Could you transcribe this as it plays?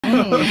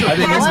I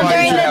think that's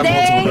why you should have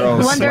multiple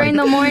girls. One during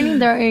the morning,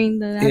 during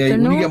the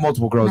afternoon. When you get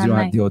multiple girls, you don't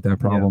have to deal with that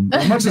problem.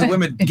 As much as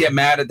women get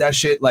mad at that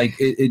shit, like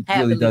it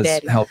really does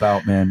help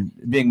out, man.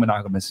 Being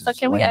monogamous. So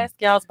can we ask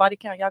y'all's body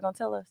count? Y'all gonna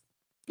tell us?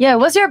 Yeah,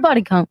 what's your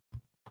body count?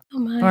 Oh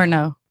my. Or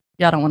no?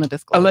 Y'all don't want to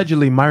disclose.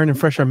 Allegedly, Myron and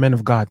Fresh are men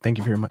of God. Thank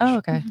you very much. Oh,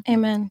 okay.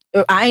 Amen.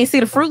 I ain't see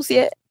the fruits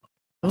yet.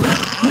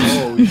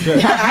 Oh,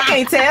 shit. I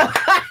can't tell.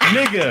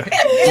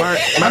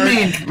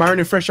 Nigga. Myron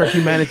and Fresh are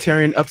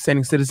humanitarian,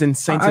 upstanding citizens,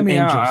 saints and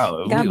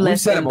angels. We've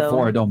said it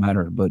before. It don't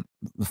matter, but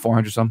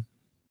 400 something.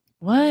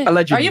 What?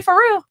 Allegedly. Are you for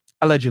real?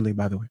 Allegedly,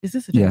 by the way. Is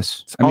this a joke?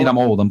 Yes. I mean, I'm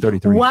old. I'm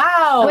 33.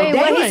 Wow. Wait,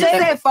 what he he just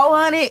said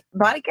 400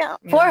 body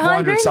count?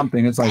 400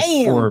 something. It's like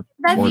Damn. 4.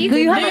 That's easy. Do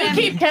you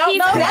keep count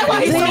though? That's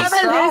what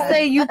he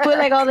say. You put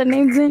like all the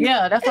names in.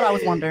 Yeah, that's what I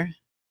was wondering.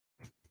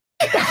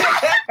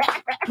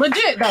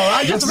 Legit though.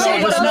 I just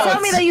really want to know. Tell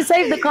me that you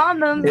saved the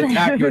condoms. It's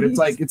accurate. It's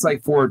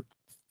like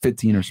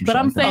 415 or something. But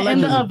I'm saying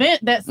in the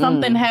event that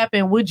something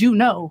happened, would you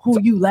know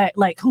who you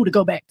like who to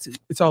go back to?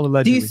 It's all Do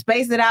allegedly. you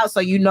space it out so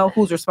you know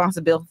who's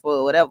responsible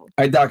for whatever?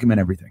 I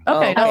document everything.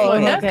 Okay,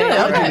 that's good.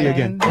 Allegedly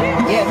again.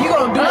 Yeah, if you're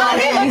gonna do all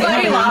that, you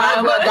might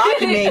as well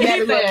document.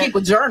 You have to keep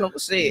a journal.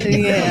 Shit.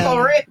 Yeah.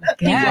 For real.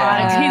 He's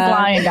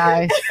lying,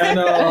 guys.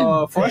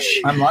 And Fresh,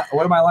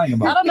 what am I lying I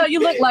about? don't know. You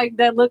look like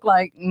that. Look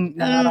like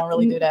no, I don't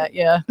really do that.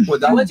 Yeah.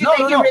 What you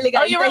think you really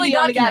got? Oh, you really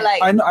got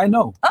like? I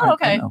know. Oh,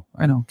 okay.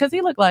 I know. Because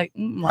he looked like.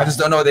 I just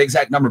don't know the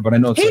exact number, but I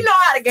know it's He like know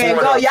how the game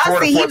go. Y'all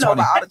see, he know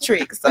about all the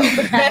tricks. So. He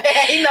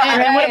know how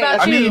And what about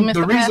I you, mean, Mr.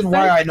 the reason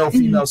why I know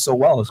females so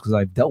well is because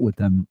I've dealt with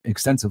them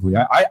extensively.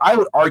 I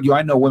would argue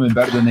I know women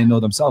better than they know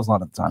themselves a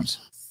lot of the times.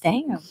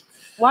 Damn.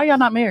 Why y'all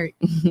not married?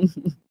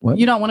 What?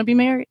 You don't want to be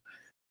married?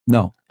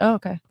 No. Oh,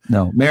 okay.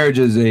 No. Marriage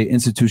is a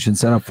institution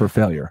set up for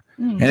failure.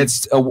 And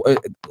it's,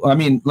 I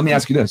mean, let me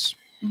ask you this.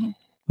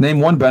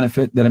 Name one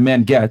benefit that a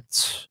man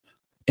gets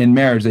in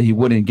marriage that he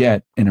wouldn't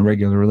get in a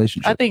regular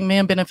relationship. I think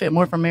men benefit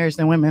more from marriage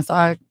than women, so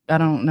I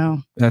don't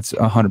know. That's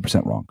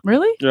 100% wrong.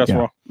 Really? Yeah, that's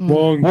wrong.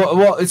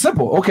 Well, it's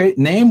simple. Okay,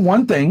 name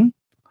one thing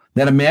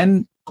that a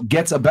man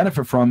gets a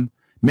benefit from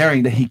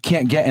marrying that he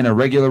can't get in a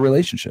regular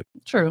relationship.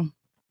 True.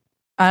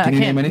 Can you I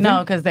name can't. anything? No,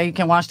 because they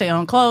can wash their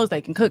own clothes.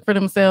 They can cook for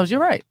themselves. You're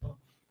right.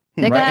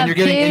 They Right? got And you're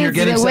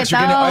getting sex, you're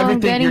getting without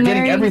everything. getting You're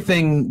getting married.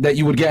 everything that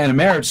you would get in a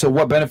marriage. So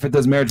what benefit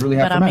does marriage really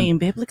have But for I men? mean,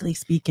 biblically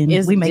speaking,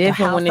 It's we make a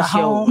different house when a it's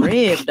your home.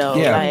 rib, though.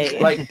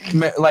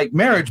 Yeah, like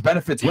marriage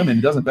benefits women,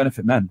 it doesn't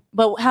benefit men.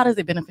 But how does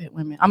it benefit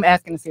women? I'm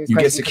asking a serious You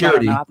question. get 'cause I don't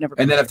security, know. I've never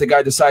and then if the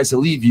guy decides to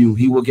leave you,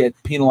 he will get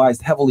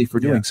penalized heavily for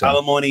doing so.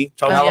 Alimony,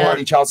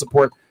 Child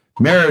support.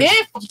 Marriage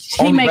if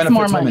he only makes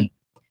more benefits women. money.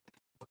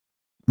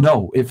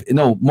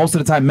 No, most of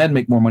the time men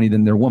make more money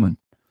than their woman,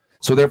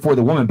 so therefore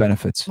the woman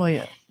benefits. Well,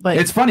 yeah, but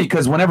It's funny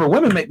because whenever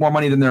women make more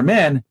money than their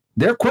man,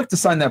 they're quick to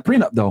sign that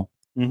prenup though.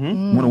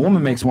 When a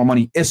woman makes more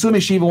money,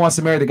 assuming she even wants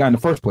to marry the guy in the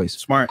first place.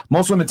 Smart.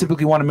 Most women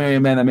typically want to marry a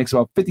man that makes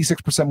about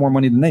 56% more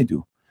money than they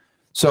do.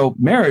 So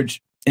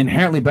marriage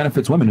inherently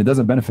benefits women. It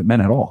doesn't benefit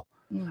men at all.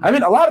 I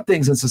mean, a lot of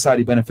things in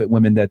society benefit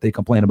women that they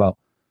complain about.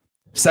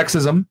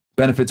 Sexism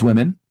benefits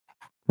women,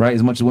 right?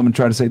 As much as women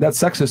try to say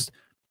that's sexist,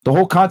 the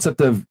whole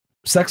concept of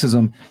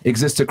sexism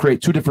exists to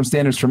create two different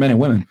standards for men and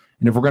women.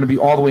 And if we're going to be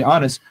all the way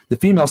honest, the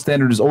female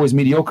standard is always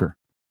mediocre.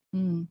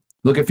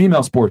 Look at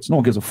female sports. No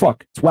one gives a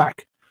fuck. It's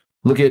whack.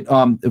 Look at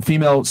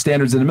female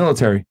standards in the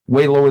military,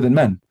 way lower than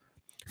men.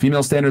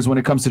 Female standards when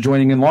it comes to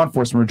joining in law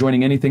enforcement or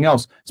joining anything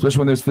else, especially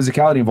when there's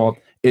physicality involved,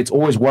 it's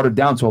always watered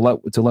down to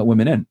let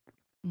women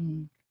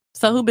in.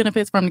 So who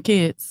benefits from the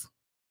kids?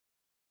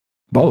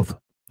 Both.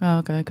 Oh,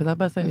 okay, because I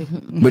about to say.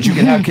 But you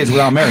can have kids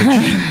without marriage.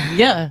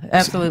 Yeah,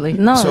 absolutely.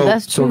 No, so,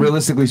 that's true. so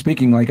realistically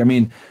speaking, like, I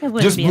mean,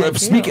 just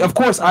speaking, of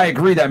course, I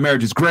agree that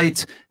marriage is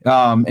great.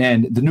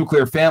 And the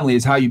nuclear family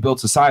is how you build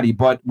society.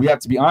 But we have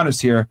to be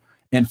honest here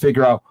and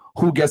figure out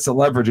who gets the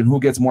leverage and who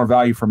gets more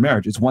value from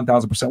marriage. It's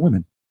 1000%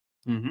 women.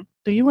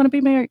 Do you want to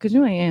be married? Because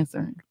you ain't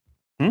answering.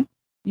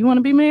 You want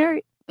to be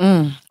married?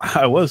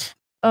 I was.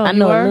 Oh, I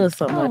know a little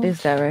something about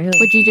this guy right here.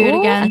 Would you do it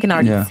again? I can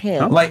already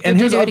tell. Like, and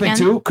Would here's you the do other it thing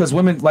again? too, because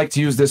women like to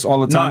use this all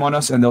the time on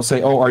us, and they'll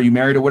say, "Oh, are you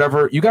married or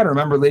whatever?" You got to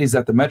remember, ladies,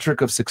 that the metric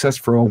of success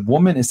for a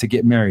woman is to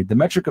get married. The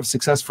metric of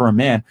success for a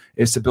man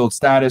is to build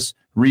status,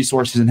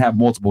 resources, and have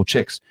multiple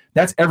chicks.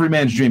 That's every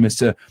man's dream: is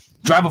to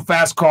drive a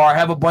fast car,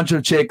 have a bunch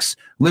of chicks,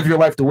 live your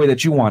life the way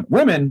that you want.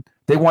 Women,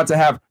 they want to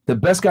have the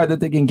best guy that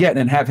they can get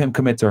and have him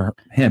commit to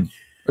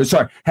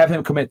have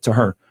him commit to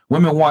her.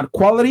 Women want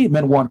quality,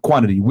 men want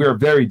quantity. We're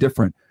very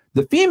different.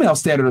 The female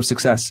standard of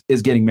success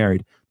is getting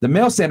married. The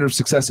male standard of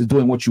success is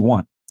doing what you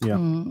want. Yeah.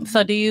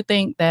 So do you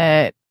think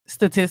that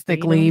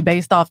statistically,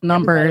 based off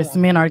numbers,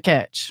 men are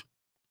catch?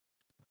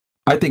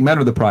 I think men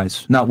are the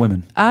prize, not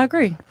women. I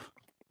agree.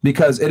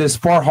 Because it is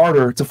far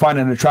harder to find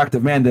an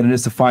attractive man than it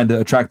is to find an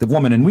attractive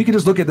woman. And we can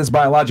just look at this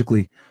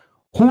biologically.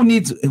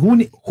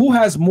 Who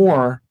has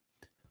more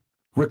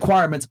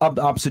requirements of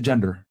the opposite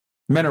gender?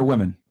 Men or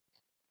women?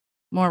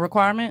 More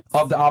requirements?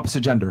 Of the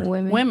opposite gender.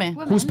 Women.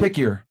 Who's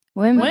pickier?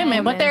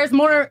 Women. But there's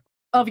more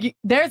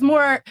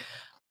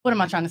what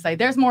am I trying to say?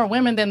 There's more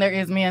women than there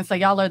is men, so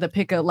y'all are the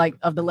picker like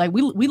of the like.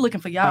 We looking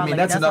for y'all. I mean, like,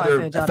 that's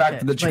another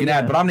factor that you can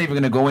add. But I'm not even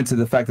going to go into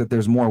the fact that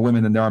there's more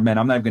women than there are men.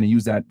 I'm not even going to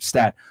use that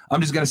stat.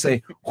 I'm just going to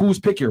say who's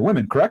pickier,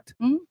 women, correct?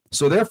 Mm-hmm.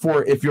 So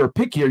therefore, if you're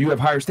pickier, you have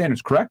higher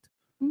standards, correct?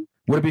 Mm-hmm.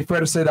 Would it be fair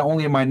to say that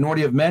only a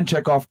minority of men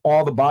check off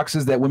all the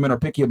boxes that women are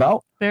picky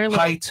about? Fairly.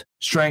 Height,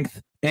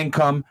 strength,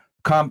 income,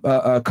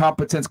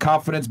 competence,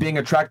 confidence, being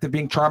attractive,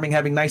 being charming,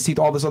 having nice teeth,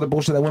 all this other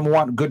bullshit that women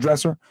want, good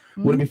dresser.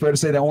 Mm-hmm. Would it be fair to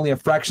say that only a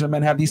fraction of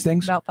men have these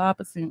things? About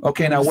 5%.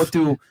 Okay, now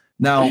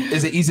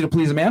is it easy to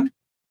please a man?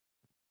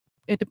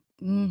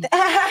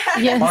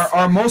 Yes.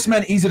 Are most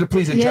men easy to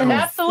please in general?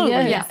 Absolutely.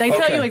 Yes. They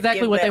tell you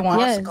exactly what they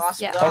want.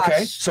 Yes.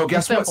 Okay, so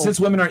guess what?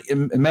 Since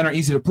men are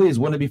easy to please,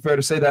 wouldn't it be fair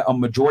to say that a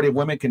majority of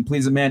women can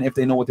please a man if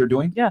they know what they're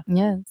doing? Yeah.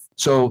 Yes.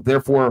 So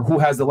therefore, who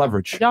has the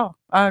leverage? Y'all,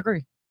 I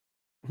agree.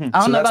 I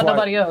don't know about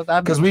nobody else.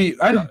 Because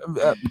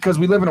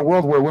we live in a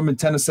world where women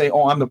tend to say,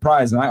 "Oh, I'm the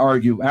prize," and I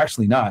argue,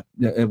 actually not.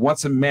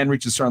 Once a man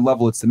reaches a certain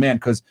level, it's the man,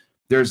 because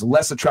there's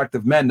less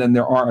attractive men than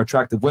there are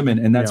attractive women,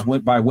 and that's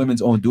by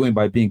women's own doing,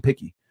 by being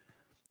picky.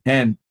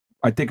 And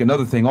I think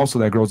another thing also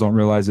that girls don't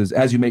realize is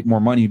as you make more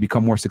money, you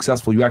become more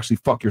successful, you actually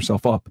fuck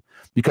yourself up,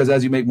 because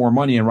as you make more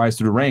money and rise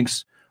through the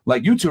ranks,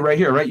 like you two right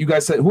here, right? You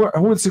guys said who are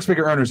the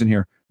six-figure earners in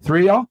here?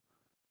 3 y'all?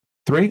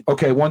 3?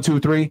 Okay, 1, 2,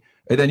 3.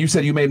 And then you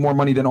said you made more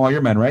money than all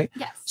your men, right?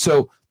 Yes.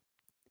 So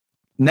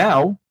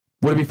now,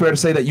 would it be fair to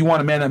say that you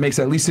want a man that makes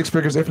at least 6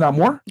 figures, if not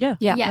more? Yeah,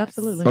 yes.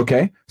 Absolutely.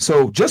 Okay,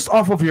 so just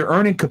off of your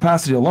earning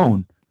capacity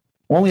alone,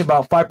 only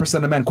about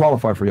 5% of men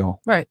qualify for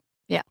y'all. Right.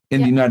 Yeah.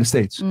 In the United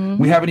States. Mm-hmm.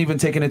 We haven't even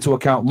taken into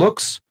account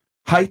looks,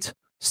 height,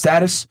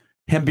 status,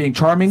 him being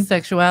charming,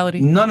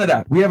 sexuality. None of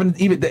that. We haven't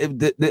even,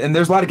 and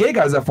there's a lot of gay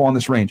guys that fall in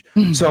this range.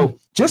 So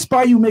just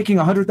by you making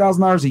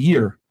 $100,000 a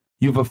year,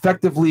 you've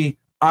effectively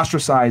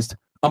ostracized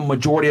a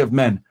majority of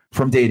men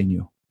from dating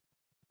you.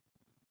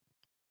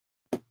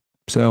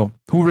 So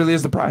who really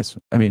is the prize?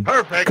 I mean,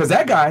 because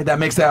that guy that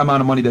makes that amount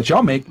of money that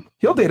y'all make,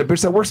 he'll date a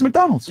bitch that works at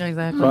McDonald's.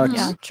 Exactly.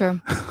 Yeah,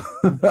 true.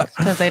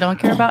 Because they don't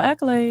care about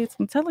accolades.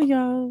 I'm telling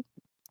y'all.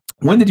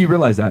 When did you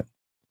realize that?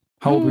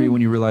 How old were you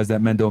when you realized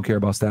that men don't care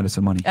about status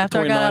and money? After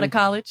 29. I got out of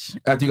college.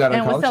 After you got out of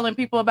college? And was telling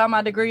people about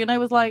my degree, and they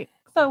was like,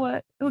 so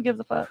what? Who gives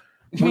a fuck?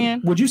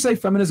 Would you say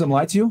feminism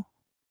lied to you?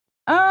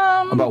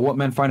 About what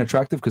men find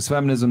attractive? Because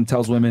feminism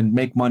tells women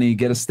make money,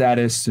 get a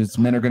status.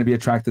 Men are going to be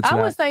attracted to that.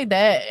 I would say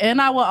that,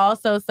 and I will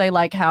also say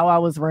like how I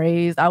was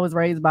raised. I was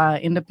raised by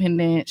an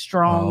independent,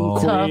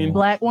 strong, tough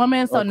Black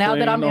woman. So now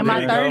that I'm in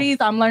my 30s,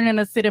 I'm learning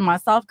to sit in my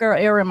soft girl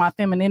era, in my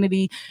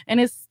femininity,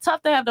 and it's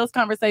tough to have those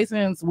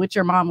conversations with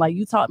your mom. Like,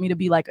 you taught me to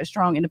be like a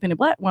strong, independent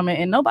Black woman,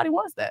 and nobody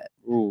wants that.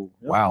 Ooh,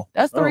 wow,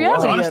 that's the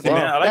reality. Wow. Honestly,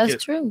 man, I like that's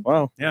it. true.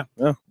 Wow, yeah.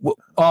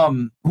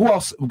 Who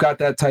else got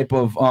that type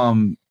of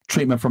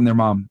treatment from their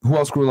mom? Who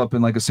else grew up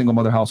in like a single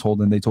mother household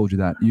and they told you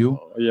that? You?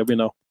 Yeah, we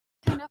know.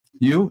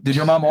 You? Did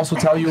your mom also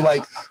tell you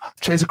like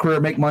chase a career,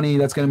 make money,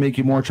 that's going to make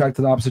you more attracted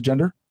to the opposite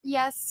gender?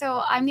 Yes.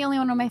 So I'm the only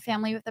one in my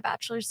family with a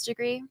bachelor's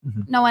degree.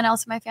 Mm-hmm. No one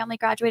else in my family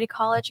graduated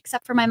college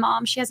except for my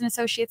mom. She has an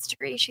associate's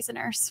degree. She's a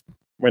nurse.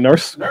 We're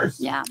nurse?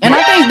 Yeah. And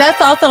I think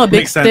that's also a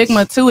big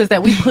stigma too, is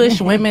that we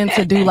push women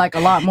to do like a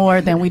lot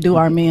more than we do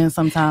our men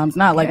sometimes.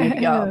 Not like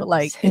maybe y'all, but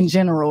like in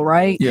general,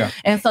 right? Yeah.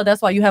 And so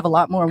that's why you have a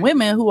lot more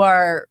women who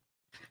are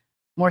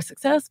more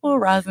successful,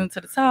 rising to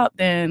the top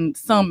than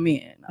some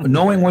men.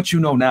 Knowing what you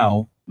know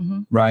now,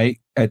 right,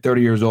 at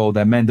 30 years old,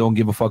 that men don't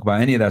give a fuck about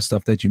any of that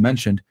stuff that you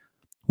mentioned,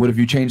 would have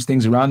you changed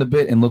things around a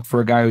bit and looked for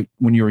a guy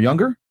when you were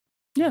younger?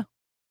 Yeah.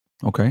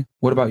 Okay.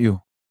 What about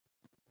you?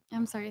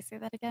 I'm sorry, say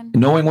that again.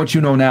 Knowing what you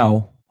know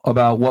now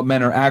about what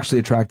men are actually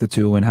attracted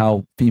to and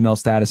how female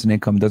status and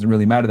income doesn't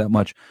really matter that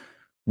much,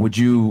 would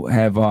you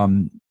have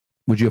found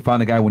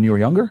a guy when you were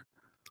younger?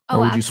 Or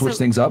would you switch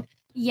things up?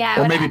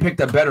 Yeah. Or maybe picked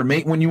a better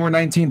mate when you were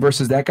 19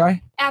 versus that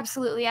guy?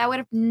 Absolutely. I would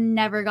have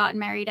never gotten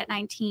married at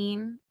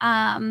 19.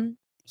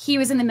 He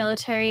was in the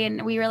military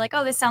and we were like,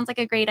 oh, this sounds like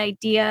a great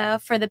idea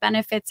for the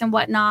benefits and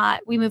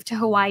whatnot. We moved to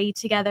Hawaii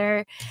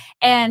together.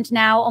 And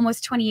now,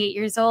 almost 28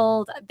 years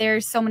old,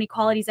 there's so many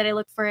qualities that I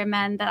look for in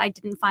men that I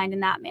didn't find in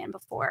that man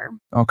before.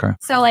 Okay.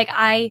 So like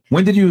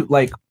when did you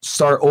like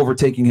start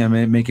overtaking him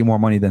and making more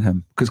money than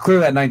him? Because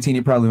clearly at 19,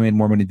 he probably made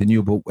more money than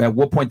you. But at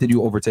what point did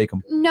you overtake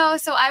him? No,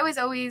 so I was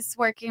always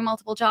working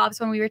multiple jobs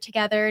when we were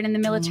together. And in the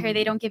military,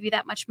 they don't give you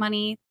that much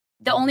money.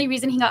 The only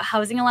reason he got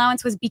housing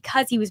allowance was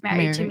because he was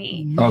married to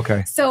me.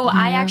 Okay. So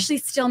I actually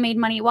still made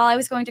money while I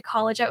was going to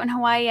college out in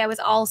Hawaii. I was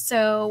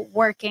also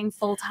working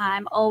full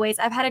time always.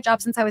 I've had a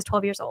job since I was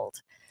 12 years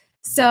old.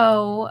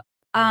 So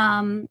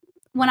when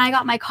I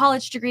got my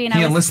college degree and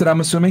he enlisted,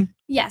 I'm assuming?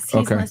 Yes,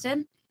 he's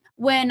enlisted.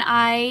 When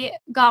I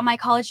got my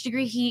college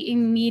degree, he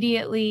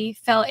immediately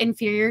felt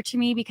inferior to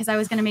me because I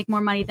was going to make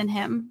more money than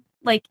him.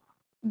 Like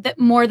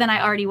more than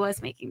I already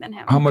was making than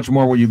him. How much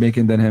more were you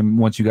making than him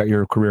once you got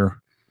your career?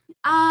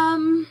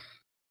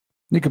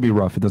 It could be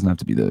rough. It doesn't have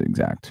to be the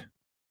exact.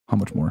 How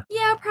much more?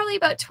 Yeah, probably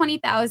about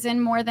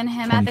 20,000 more than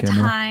him at the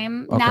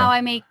time. Okay. Now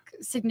I make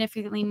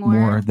significantly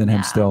more than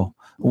him still.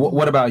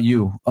 What about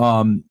you?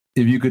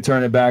 If you could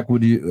turn it back,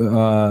 would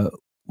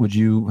would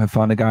you have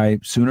found a guy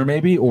sooner,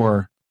 maybe,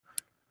 or?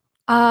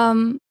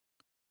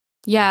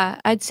 Yeah,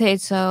 I'd say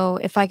so.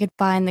 If I could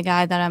find the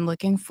guy that I'm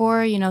looking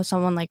for,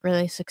 someone like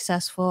really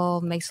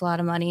successful, makes a lot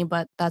of money,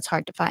 but that's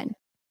hard to find.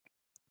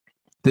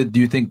 Do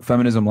you think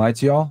feminism lied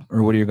to y'all,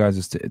 or what are your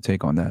guys'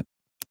 take on that?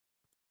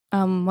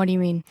 What do you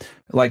mean?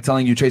 Like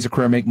telling you chase a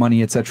career, make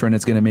money, etc., and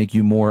it's going to make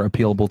you more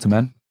appealable to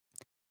men?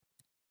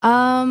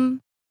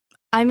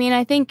 I mean,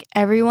 I think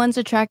everyone's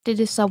attracted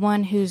to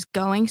someone who's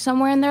going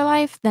somewhere in their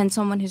life than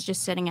someone who's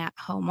just sitting at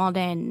home all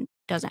day and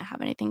doesn't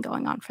have anything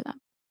going on for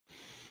them.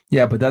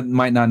 Yeah, but that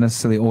might not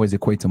necessarily always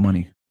equate to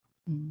money.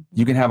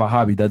 You can have a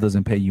hobby that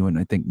doesn't pay you, and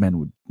I think men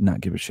would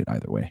not give a shit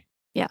either way.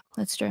 Yeah,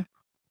 that's true.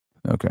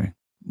 Okay.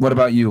 What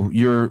about you?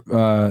 You're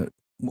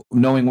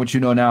knowing what you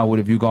know now, would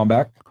have you gone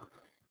back?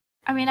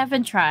 I mean, I've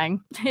been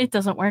trying. It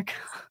doesn't work.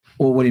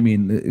 Well, what do you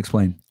mean?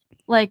 Explain.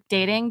 Like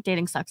dating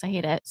sucks. I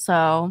hate it.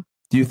 So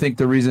do you think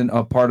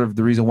a part of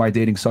the reason why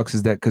dating sucks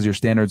is that because your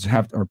standards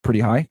are pretty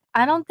high?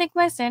 I don't think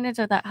my standards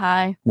are that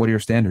high. What are your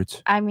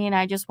standards? I mean,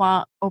 I just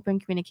want open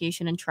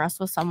communication and trust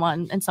with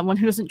someone, and someone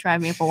who doesn't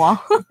drive me up a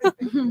wall.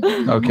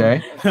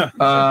 Okay.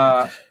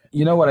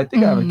 You know what? I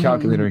think I have a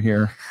calculator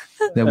here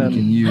that we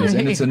can use,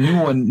 and it's a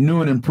new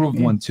and improved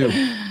one too.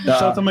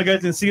 Shout out to my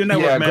guys and see you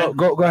network, man.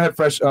 Go ahead,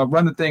 Fresh.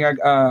 Run the thing.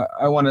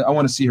 I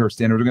want to see her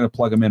standard. We're gonna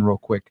plug them in real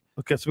quick.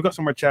 Okay, so we got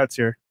some more chats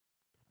here.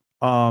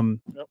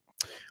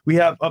 We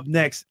have up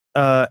next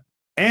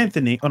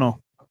Anthony. Oh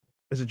no,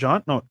 is it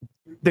John? No,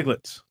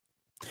 Diglets.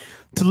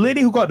 To the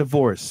lady who got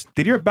divorced,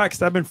 did your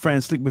backstabbing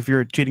friend sleep with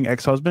your cheating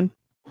ex-husband?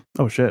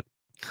 Oh shit.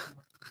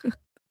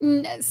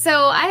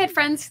 So I had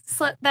friends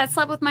that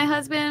slept with my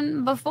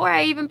husband before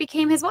I even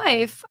became his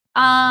wife.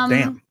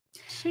 Damn.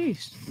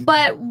 Sheesh.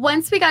 But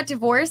once we got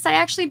divorced, I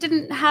actually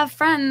didn't have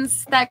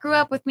friends that grew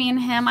up with me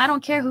and him. I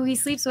don't care who he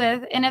sleeps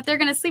with. And if they're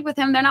going to sleep with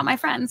him, they're not my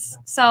friends.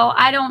 So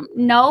I don't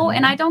know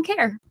and I don't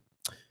care.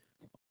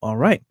 All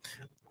right.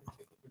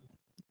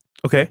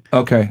 Okay.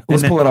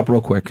 Let's pull it up real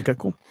quick. Okay,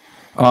 cool.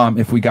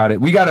 If we got it.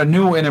 We got a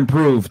new and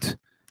improved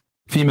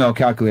female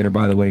calculator,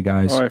 by the way,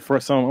 guys. All right,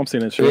 first time I'm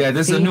seeing it. Sure. Yeah,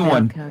 this is a new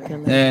one.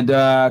 And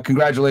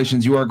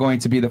congratulations, you are going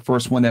to be the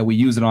first one that we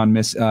use it on,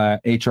 Miss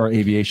HR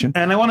Aviation.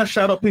 And I want to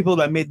shout out people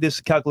that made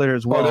this calculator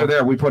as well. Oh, they're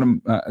there. We put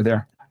them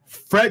there.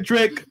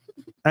 Frederick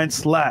and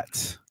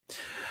Slat.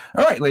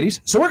 All right,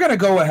 ladies. So we're going to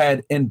go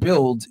ahead and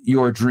build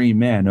your dream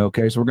man,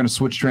 okay? So we're going to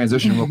switch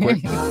transition real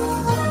quick.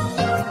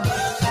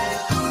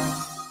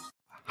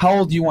 How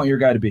old do you want your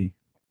guy to be?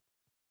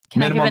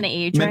 Can I give an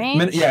age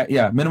range?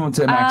 Yeah, minimum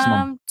to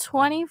maximum.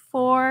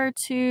 24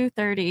 to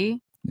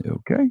 30.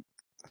 Okay.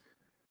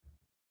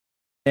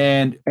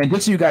 And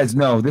just so you guys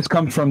know, this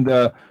comes from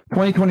the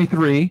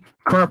 2023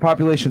 Current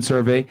Population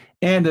Survey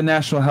and the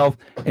National Health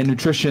and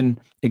Nutrition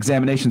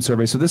Examination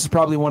Survey. So this is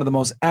probably one of the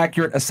most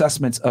accurate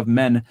assessments of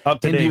men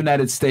in the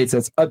United States.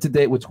 That's up to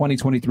date with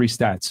 2023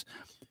 stats.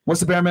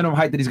 What's the bare minimum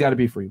height that he's got to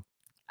be for you?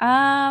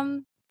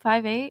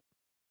 5'8".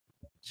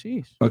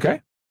 Jeez.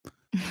 Okay.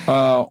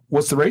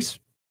 What's the race?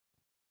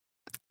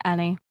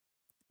 Any?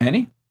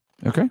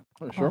 Okay.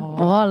 Sure.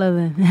 All of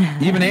them.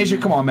 Even Asia?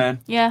 Come on,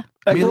 man. Yeah.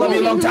 We love you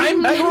a long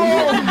time.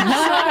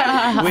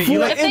 Wait, you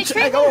like if they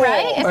treat me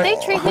right,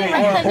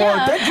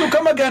 or thank you,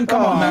 come again.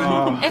 Come on,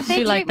 man. If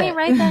they treat me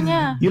right, then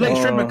yeah. You like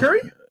shrimp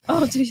McCurry?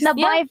 Oh, the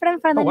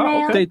boyfriend for the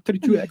nail. They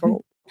treat you like a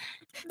roll.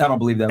 I don't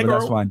believe that, but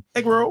that's fine.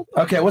 Egg roll.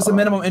 Okay, what's the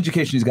minimum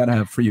education he's got to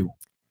have for you?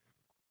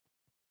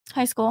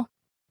 High school.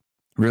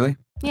 Really?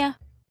 Yeah.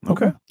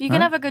 Okay. You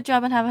can have a good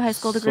job and have a high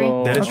school degree.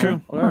 That is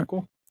true. All right,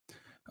 cool.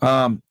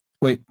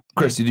 Wait,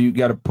 Chris, you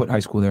got to put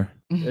high school there?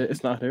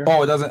 It's not there.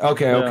 Oh, it doesn't.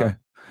 Okay, Yeah. okay.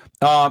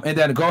 And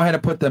then go ahead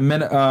and put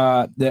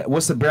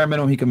what's the bare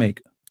minimum he can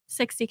make?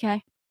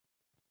 60K.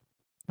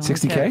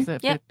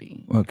 60K? Yep.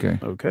 Okay.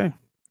 Okay.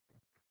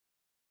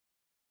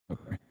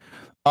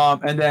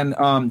 And then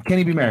can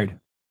he be married?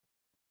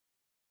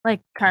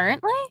 Like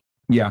currently?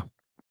 Yeah.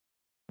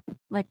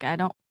 Like I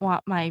don't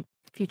want my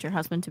future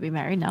husband to be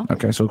married. No.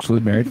 Okay, so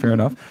exclude married. Fair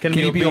enough. Can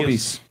he be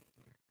obese?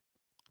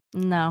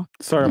 No.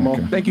 Sorry, Mo.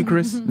 Okay. Thank you,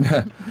 Chris.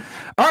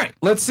 All right,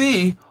 let's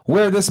see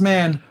where this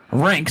man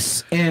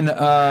ranks in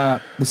the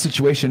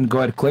situation. Go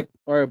ahead, click.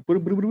 All right.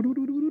 What the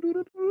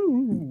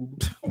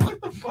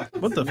fuck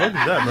is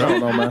that, bro? I don't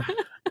know, man.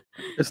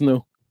 It's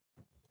new.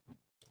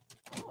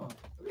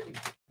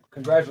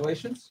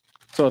 Congratulations.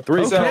 So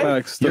 3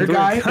 setbacks. Your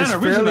guy is Kinda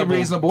fairly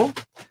reasonable.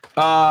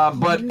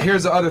 But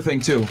here's the other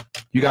thing too.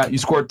 You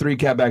scored 3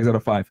 cat bags out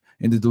of 5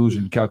 in the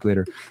delusion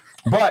calculator.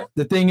 But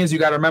the thing is, you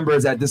got to remember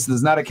is that this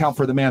does not account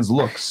for the man's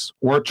looks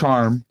or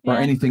charm or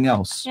anything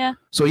else. Yeah.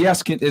 So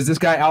yes, is this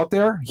guy out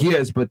there? He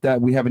is, but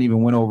that we haven't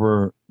even went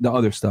over the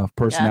other stuff,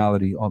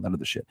 personality, all that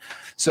other shit.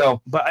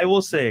 So, but I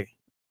will say,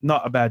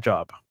 not a bad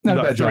job. Not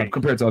a bad job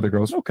compared to other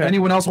girls. Okay.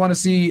 Anyone else want to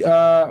see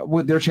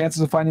what their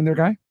chances of finding their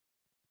guy?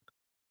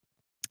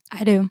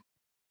 I do.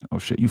 Oh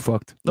shit, you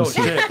fucked. Oh Let's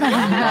see. shit. All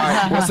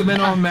right, what's the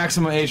minimum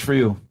maximum age for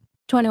you?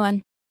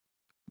 21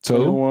 So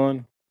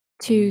 21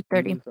 to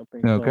 30.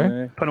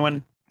 Okay.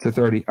 21 to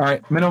 30. All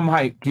right, minimum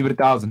height. Keep it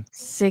 1,000.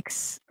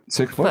 6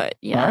 6 foot. foot.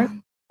 Yeah. All right.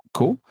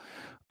 Cool.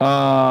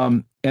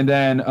 And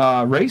then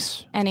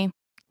race? Any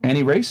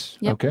race?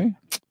 Yep. Okay.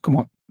 Come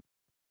on.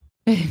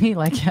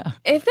 Like, yeah.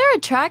 If they're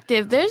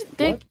attractive, there's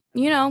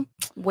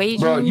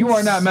wages. Bro, you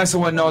are not messing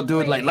with no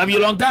dude like love you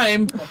a long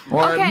time.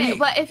 Or Okay, me.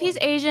 but if he's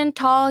Asian,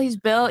 tall, he's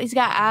built, he's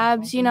got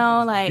abs,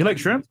 like. You like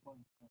shrimp?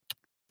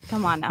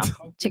 Come on now.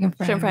 Chicken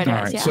fried. Shrimp fried All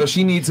rice, right. yeah. So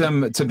she needs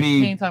him to He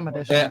be ain't talking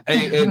about that a,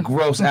 shit. a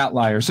gross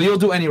outlier. So you'll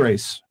do any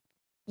race.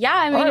 Yeah,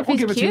 I mean, All right, if we'll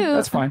he's give it to cute. you.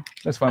 That's fine.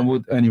 That's fine.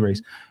 We'll any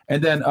race.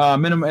 And then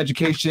minimum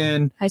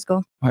education, High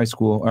school. high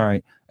school. All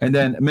right. And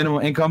then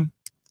minimum income,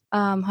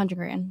 100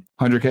 grand.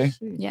 100K.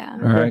 Yeah.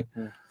 All right.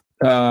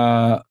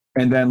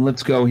 And then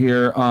let's go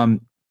here.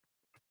 Can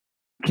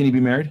he be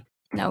married?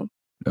 No.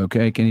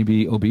 Okay. Can he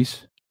be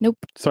obese? Nope.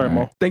 Sorry, All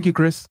Mo. right. Thank you,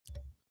 Chris.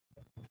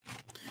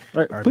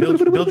 All right,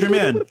 build your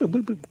man.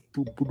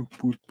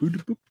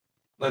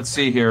 Let's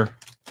see here.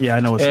 Yeah,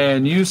 I know.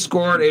 And you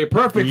scored a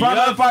perfect 5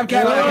 out of 5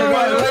 Cadillac.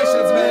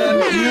 Congratulations, man.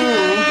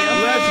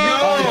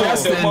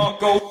 Let's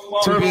go.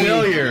 To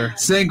be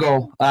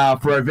single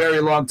for a very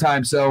long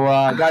time. So,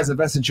 guys,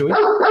 invest in Chewy.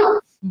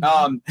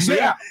 So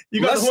yeah,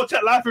 You got the whole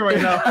chat laughing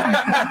right now.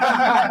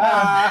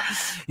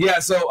 yeah.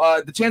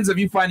 So the chances of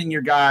you finding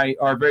your guy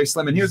are very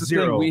slim. And here's the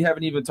thing: we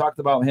haven't even talked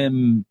about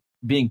him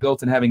being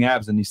built and having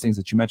abs and these things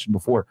that you mentioned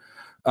before.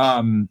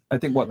 I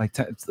think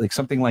like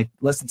something like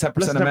less than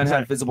 10% of men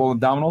have visible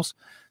abdominals.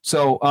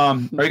 So are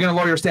you going to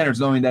lower your standards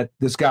knowing that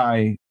this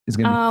guy is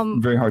going to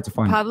be very hard to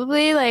find?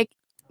 Probably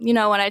when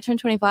I turn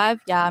 25,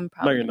 yeah, I'm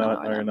probably. No, you're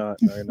not. No, you're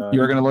not. No, you're not.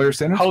 You're going to lower your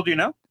standards? How old are you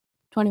now?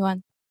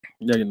 21.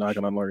 Yeah, you're not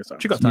gonna lower your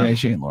standards. She got time. Yeah,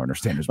 she ain't lowering her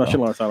standards. No, Bro. she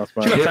lowers her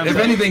standards. If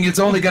anything, it's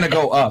only going to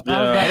go up. Yeah.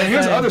 And then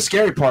here's the other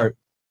scary part: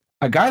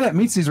 a guy that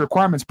meets these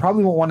requirements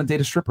probably won't want to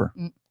date a stripper.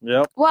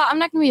 Yep. Well, I'm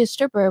not going to be a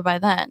stripper by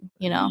then,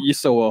 You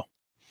so will.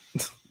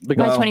 By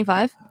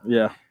 25?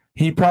 Yeah.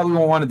 He probably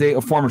won't want to date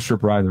a former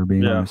stripper either,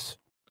 being honest.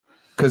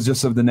 Because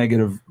just of the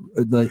negative,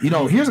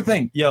 here's the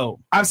thing.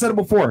 I've said it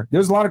before.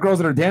 There's a lot of girls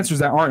that are dancers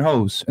that aren't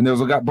hoes, and there's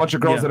a bunch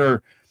of girls that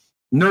are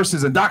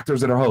nurses and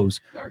doctors that are hoes.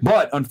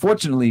 But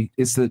unfortunately,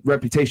 it's the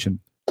reputation.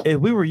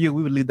 If we were you,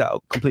 we would leave that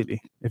out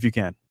completely if you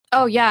can.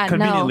 Oh, yeah. No,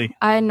 Conveniently.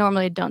 I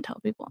normally don't tell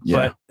people.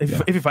 But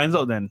if he finds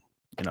out, then,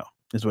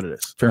 it's what it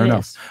is. Fair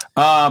enough.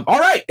 All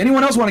right.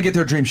 Anyone else want to get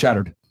their dream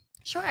shattered?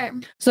 Sure.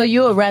 So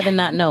you would rather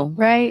not know,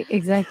 right?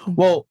 Exactly.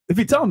 Well, if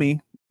you tell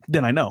me,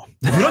 then I know.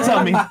 If you don't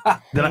tell me,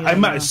 then I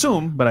might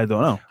assume, but I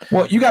don't know.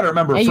 Well, you got to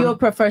remember. And you would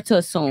prefer to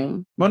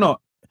assume. Well, no.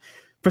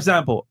 For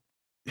example,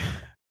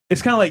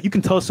 it's kind of like you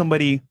can tell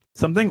somebody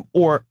something,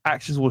 or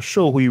actions will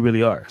show who you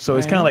really are. So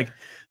it's kind of like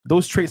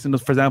those traits,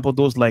 and for example,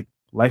 those like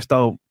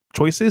lifestyle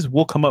choices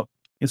will come up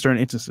in certain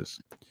instances.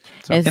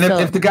 So. And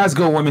if the guy's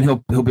good women, he'll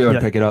be able to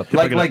pick it up.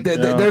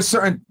 There's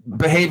certain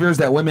behaviors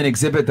that women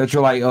exhibit that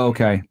you're like, oh,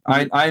 okay,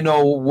 I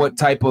know what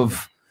type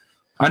of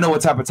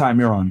time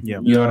you're on. Yeah,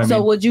 you know what I mean.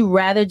 So would you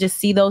rather just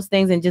see those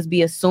things and just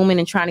be assuming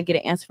and trying to get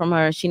an answer from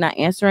her, and she not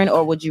answering,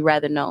 or would you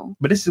rather know?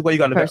 But this is why you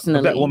got to vet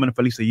that woman for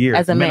at least a year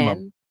as a minimum.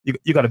 man.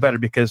 You got to vet her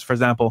because, for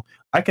example,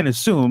 I can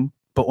assume,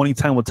 but only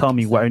time will tell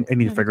me what I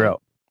need to figure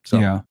out. So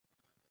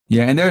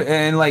yeah,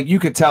 and like you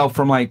could tell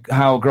from like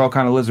how a girl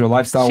kind of lives her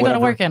lifestyle. She got to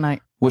work at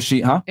night. Was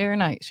she? Huh? Every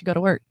night she go to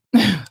work.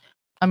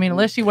 I mean,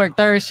 unless she worked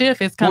third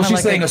shift, it's kind of. Well,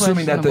 she's like saying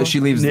assuming that she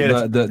leaves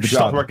the she job.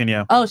 stopped working.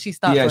 Yeah. Oh, she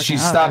stopped. Yeah, working. she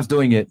stops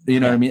doing it. You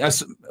know what I mean?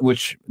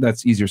 Which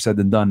that's easier said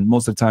than done.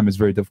 Most of the time, it's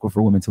very difficult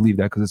for women to leave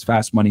that because it's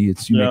fast money.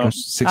 It's you make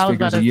 6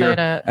 figures a year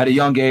at a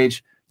young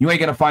age. You ain't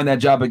gonna find that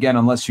job again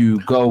unless you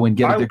go and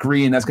get a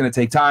degree, and that's gonna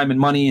take time and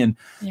money. And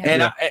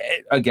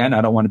again,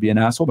 I don't want to be an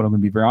asshole, but I'm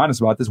gonna be very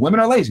honest about this. Women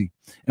are lazy,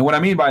 and what I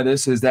mean by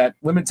this is that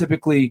women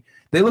typically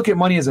they look at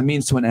money as a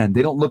means to an end.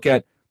 They don't look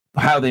at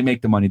how they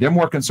make the money. They're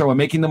more concerned with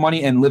making the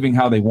money and living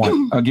how they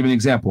want. I'll give you an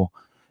example.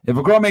 If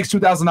a girl makes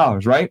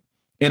 $2,000, right,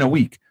 in a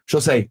week,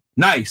 she'll say,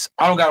 "Nice.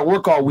 I don't gotta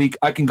work all week.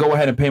 I can go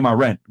ahead and pay my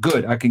rent.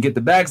 Good. I can get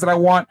the bags that I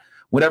want,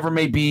 whatever it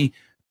may be.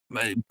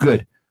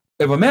 Good."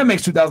 If a man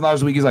makes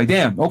 $2,000 a week, he's like,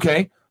 "Damn,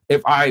 okay.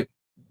 If I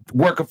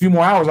work a few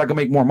more hours, I can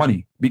make more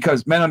money,"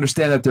 because men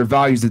understand that their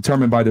value is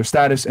determined by their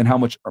status and how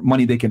much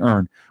money they can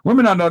earn.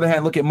 Women, on the other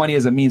hand, look at money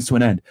as a means to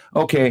an end.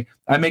 Okay,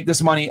 I make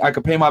this money, I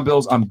can pay my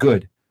bills, I'm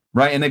good,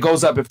 right? And it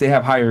goes up if they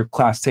have higher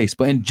class taste.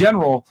 But in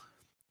general,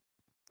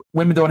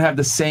 women don't have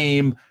the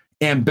same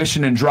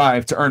ambition and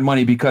drive to earn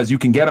money because you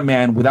can get a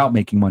man without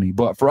making money.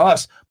 But for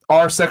us,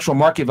 our sexual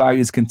market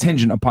value is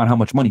contingent upon how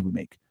much money we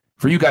make.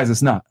 For you guys,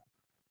 it's not.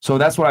 So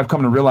that's what I've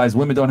come to realize.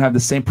 Women don't have the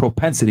same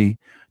propensity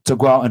to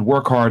go out and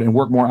work hard and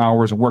work more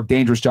hours and work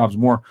dangerous jobs,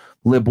 more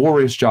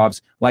laborious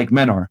jobs like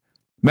men are.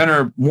 Men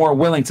are more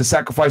willing to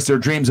sacrifice their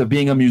dreams of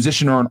being a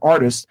musician or an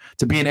artist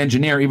to be an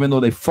engineer, even though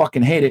they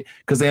fucking hate it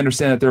because they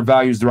understand that their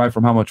values derive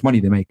from how much money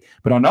they make.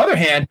 But on the other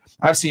hand,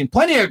 I've seen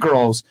plenty of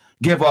girls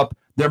give up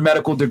their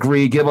medical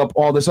degree, give up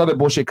all this other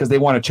bullshit because they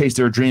want to chase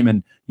their dream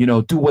and,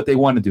 do what they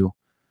want to do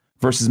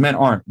versus men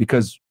aren't,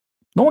 because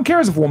no one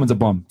cares if a woman's a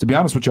bum, to be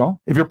honest with y'all.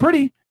 If you're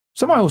pretty,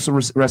 somebody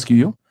will rescue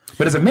you.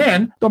 But as a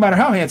man, no matter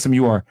how handsome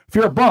you are, if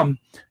you're a bum,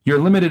 you're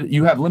limited.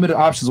 You have limited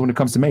options when it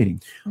comes to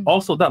mating.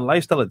 Also, that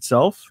lifestyle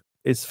itself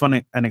is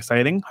fun and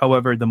exciting.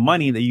 However, the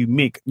money that you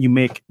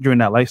make during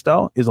that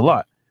lifestyle is a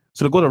lot.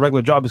 So to go to a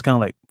regular job is kind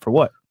of like, for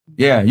what?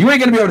 Yeah, you ain't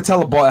gonna be able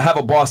to have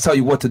a boss tell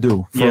you what to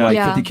do for like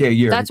 $50K a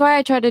year. That's why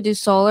I tried to do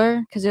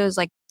solar, because it was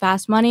like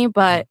fast money,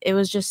 but it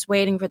was just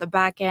waiting for the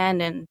back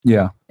end, and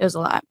it was a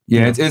lot.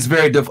 Yeah, it's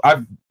very difficult.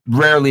 I've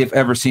rarely, if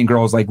ever, seen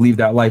girls like leave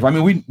that life. I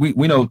mean,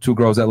 we know 2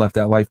 girls that left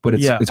that life, but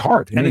it's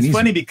hard. And it's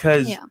funny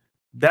because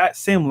that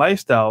same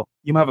lifestyle,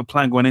 you might have a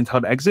plan going into how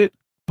to exit,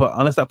 but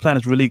unless that plan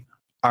is really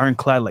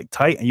ironclad, like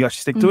tight, and you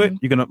actually stick to it,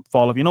 you're gonna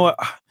fall off. You know what?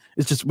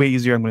 It's just way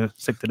easier. I'm gonna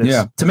stick to this.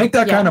 Yeah, to make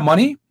that kind of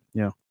money.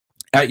 Yeah.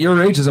 At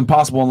your age is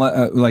impossible,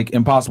 like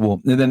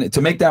impossible. And then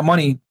to make that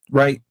money,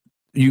 right?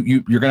 You're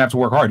gonna have to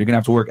work hard. You're gonna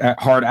have to work at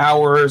hard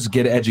hours,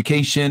 get an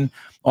education,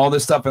 all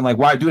this stuff. And like,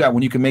 why do that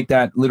when you can make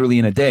that literally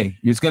in a day?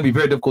 It's gonna be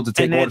very difficult to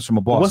take orders from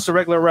a boss. What's the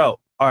regular route?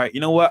 All right,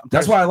 you know what?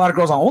 That's why a lot of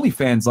girls on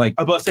OnlyFans like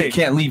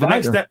can't leave. The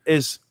next step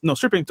is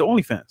stripping to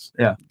OnlyFans.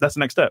 Yeah, that's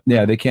the next step.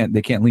 Yeah, they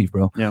can't leave,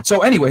 bro. Yeah.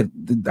 So anyway,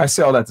 I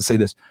say all that to say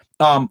this.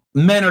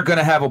 Men are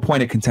gonna have a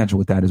point of contention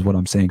with that, is what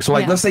I'm saying. So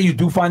like, let's say you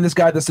do find this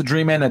guy that's the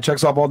dream man that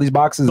checks off all these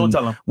boxes. Don't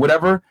tell him.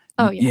 Whatever.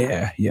 Oh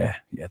yeah.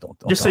 Don't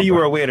just say you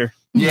were a waiter.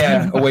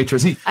 Yeah, a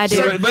waitress. I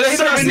do. But they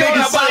don't see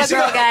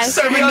all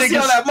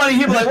that money.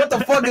 He'll be like, what the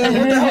fuck? What the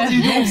hell are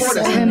you doing for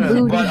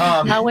this?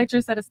 But my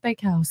waitress at a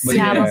steakhouse.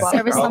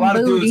 A lot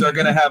of dudes are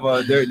gonna have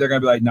they're gonna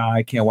be like, nah,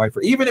 I can't wife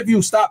her. Even if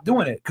you stop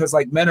doing it, because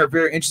like men are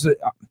very interested.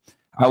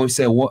 I always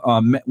say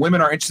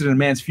women are interested in a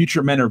man's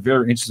future. Men are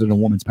very interested in a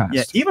woman's past.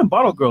 Yeah, even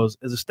bottle girls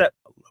is a step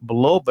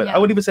below, but I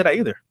wouldn't even say that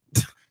either.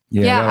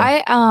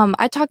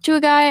 I talked to a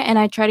guy and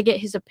I tried to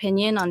get his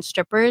opinion on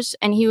strippers,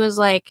 and he was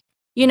like,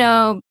 you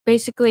know,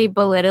 basically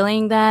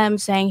belittling them,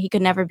 saying he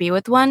could never be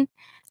with one.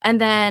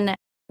 And then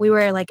we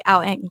were like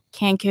out in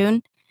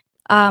Cancun.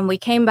 We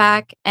came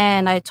back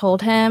and I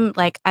told him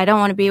like, I don't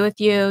want to be with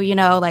you, you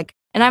know, like,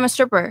 and I'm a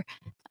stripper.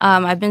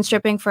 I've been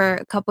stripping for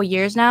a couple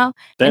years now.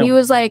 Damn. And he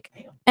was like,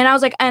 and I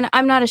was like, and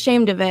I'm not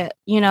ashamed of it,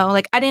 you know,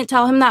 like I didn't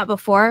tell him that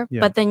before,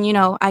 but then, you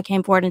know, I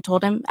came forward and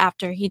told him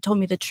after he told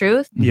me the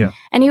truth. Yeah.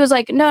 And he was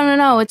like,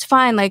 no, it's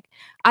fine. Like,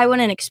 I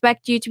wouldn't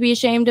expect you to be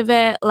ashamed of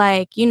it.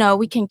 Like, you know,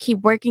 we can keep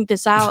working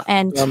this out.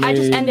 And I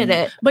just ended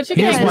it. But you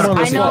can't.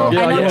 I know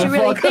what you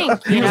really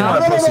think, you know?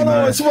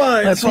 No, it's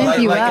fine. It's fine.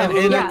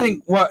 And I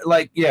think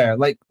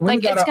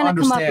it's going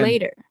to come up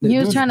later. He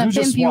was trying to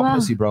pimp you out.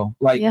 Pussy, bro.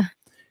 Like,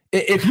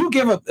 if you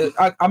give up,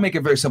 I'll make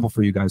it very simple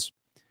for you guys.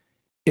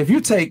 If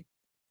you take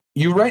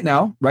you right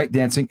now, right,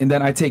 dancing, and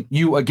then I take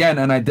you again,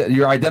 and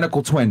your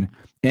identical twin,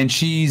 and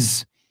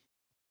she's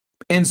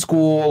in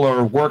school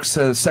or works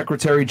a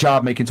secretary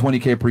job making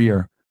 $20K per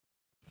year,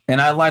 and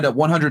I lined up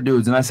 100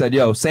 dudes, and I said,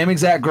 yo, same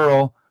exact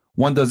girl,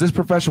 one does this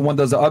profession, one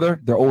does the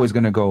other, they're always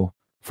going to go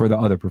for the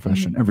other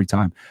profession every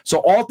time. So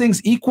all things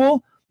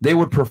equal, they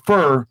would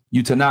prefer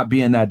you to not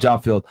be in that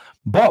job field.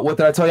 But what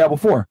did I tell y'all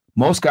before?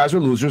 Most guys are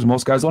losers.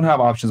 Most guys don't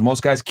have options.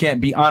 Most guys can't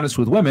be honest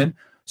with women.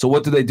 So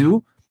what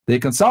do? They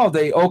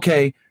consolidate.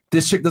 Okay,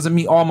 this chick doesn't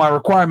meet all my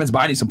requirements, but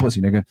I need some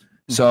pussy, nigga.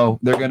 So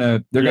they're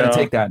gonna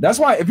take that. That's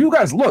why if you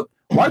guys look,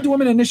 why do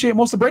women initiate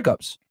most of the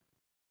breakups?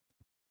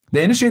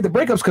 They initiate the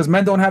breakups because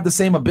men don't have the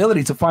same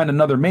ability to find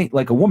another mate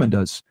like a woman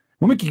does.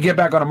 Women can get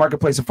back on a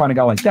marketplace and find a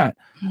guy like that.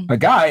 A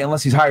guy,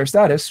 unless he's higher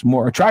status,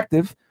 more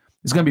attractive,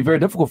 it's going to be very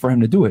difficult for him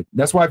to do it.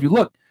 That's why if you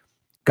look,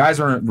 guys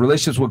are in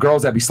relationships with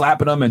girls that be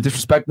slapping them and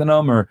disrespecting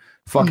them or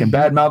fucking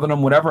bad-mouthing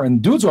them, whatever.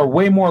 And dudes are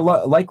way more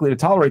likely to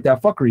tolerate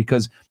that fuckery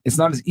because it's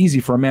not as easy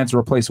for a man to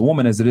replace a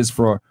woman as it is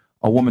for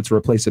a woman to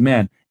replace a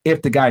man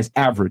if the guy's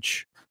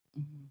average.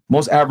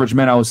 Most average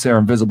men, I would say, are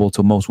invisible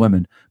to most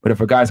women. But if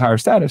a guy's higher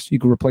status, you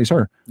can replace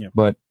her. Yeah.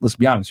 But let's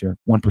be honest here.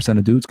 1%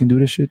 of dudes can do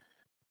this shit.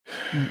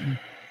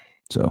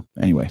 So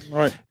anyway. All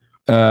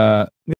right.